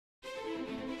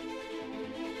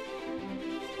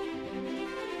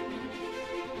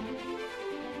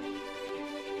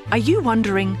Are you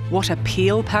wondering what a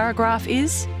peel paragraph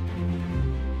is?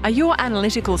 Are your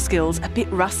analytical skills a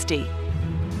bit rusty?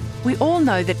 We all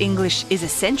know that English is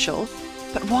essential,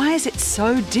 but why is it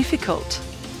so difficult?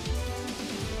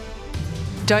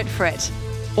 Don't fret.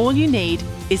 All you need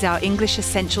is our English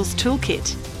Essentials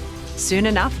Toolkit. Soon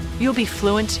enough, you'll be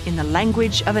fluent in the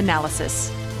language of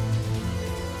analysis.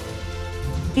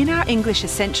 In our English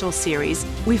Essentials series,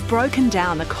 we've broken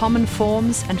down the common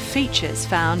forms and features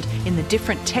found in the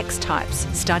different text types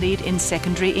studied in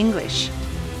secondary English.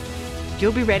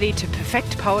 You'll be ready to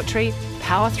perfect poetry,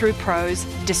 power through prose,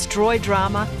 destroy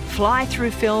drama, fly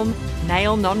through film,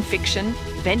 nail non-fiction,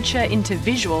 venture into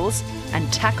visuals,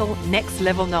 and tackle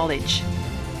next-level knowledge.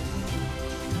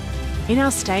 In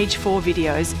our Stage 4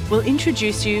 videos, we'll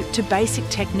introduce you to basic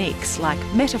techniques like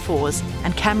metaphors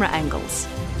and camera angles.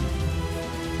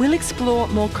 We'll explore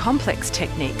more complex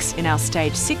techniques in our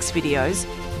Stage 6 videos.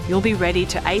 You'll be ready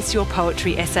to ace your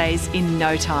poetry essays in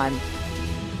no time.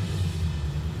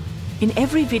 In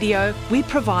every video, we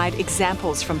provide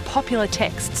examples from popular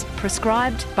texts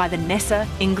prescribed by the NESA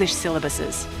English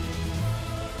syllabuses.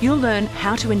 You'll learn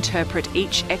how to interpret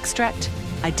each extract,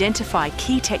 identify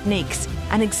key techniques,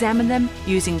 and examine them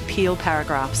using peel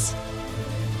paragraphs.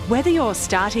 Whether you're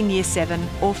starting Year 7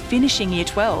 or finishing Year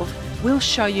 12, we'll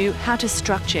show you how to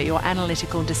structure your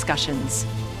analytical discussions.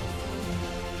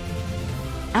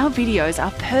 Our videos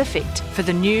are perfect for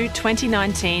the new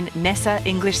 2019 NESA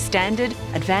English Standard,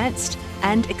 Advanced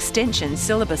and Extension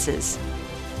syllabuses.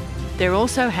 They're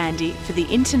also handy for the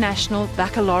International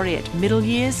Baccalaureate Middle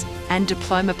Years and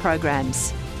Diploma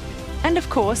programs. And of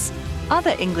course,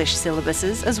 other English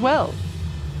syllabuses as well.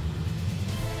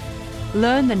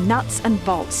 Learn the nuts and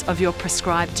bolts of your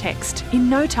prescribed text in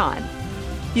no time.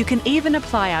 You can even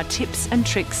apply our tips and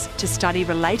tricks to study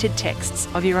related texts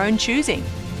of your own choosing.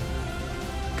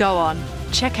 Go on,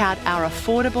 check out our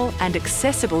affordable and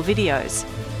accessible videos.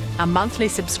 Our monthly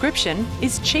subscription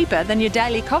is cheaper than your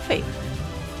daily coffee.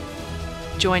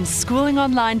 Join Schooling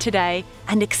Online today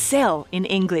and excel in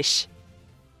English.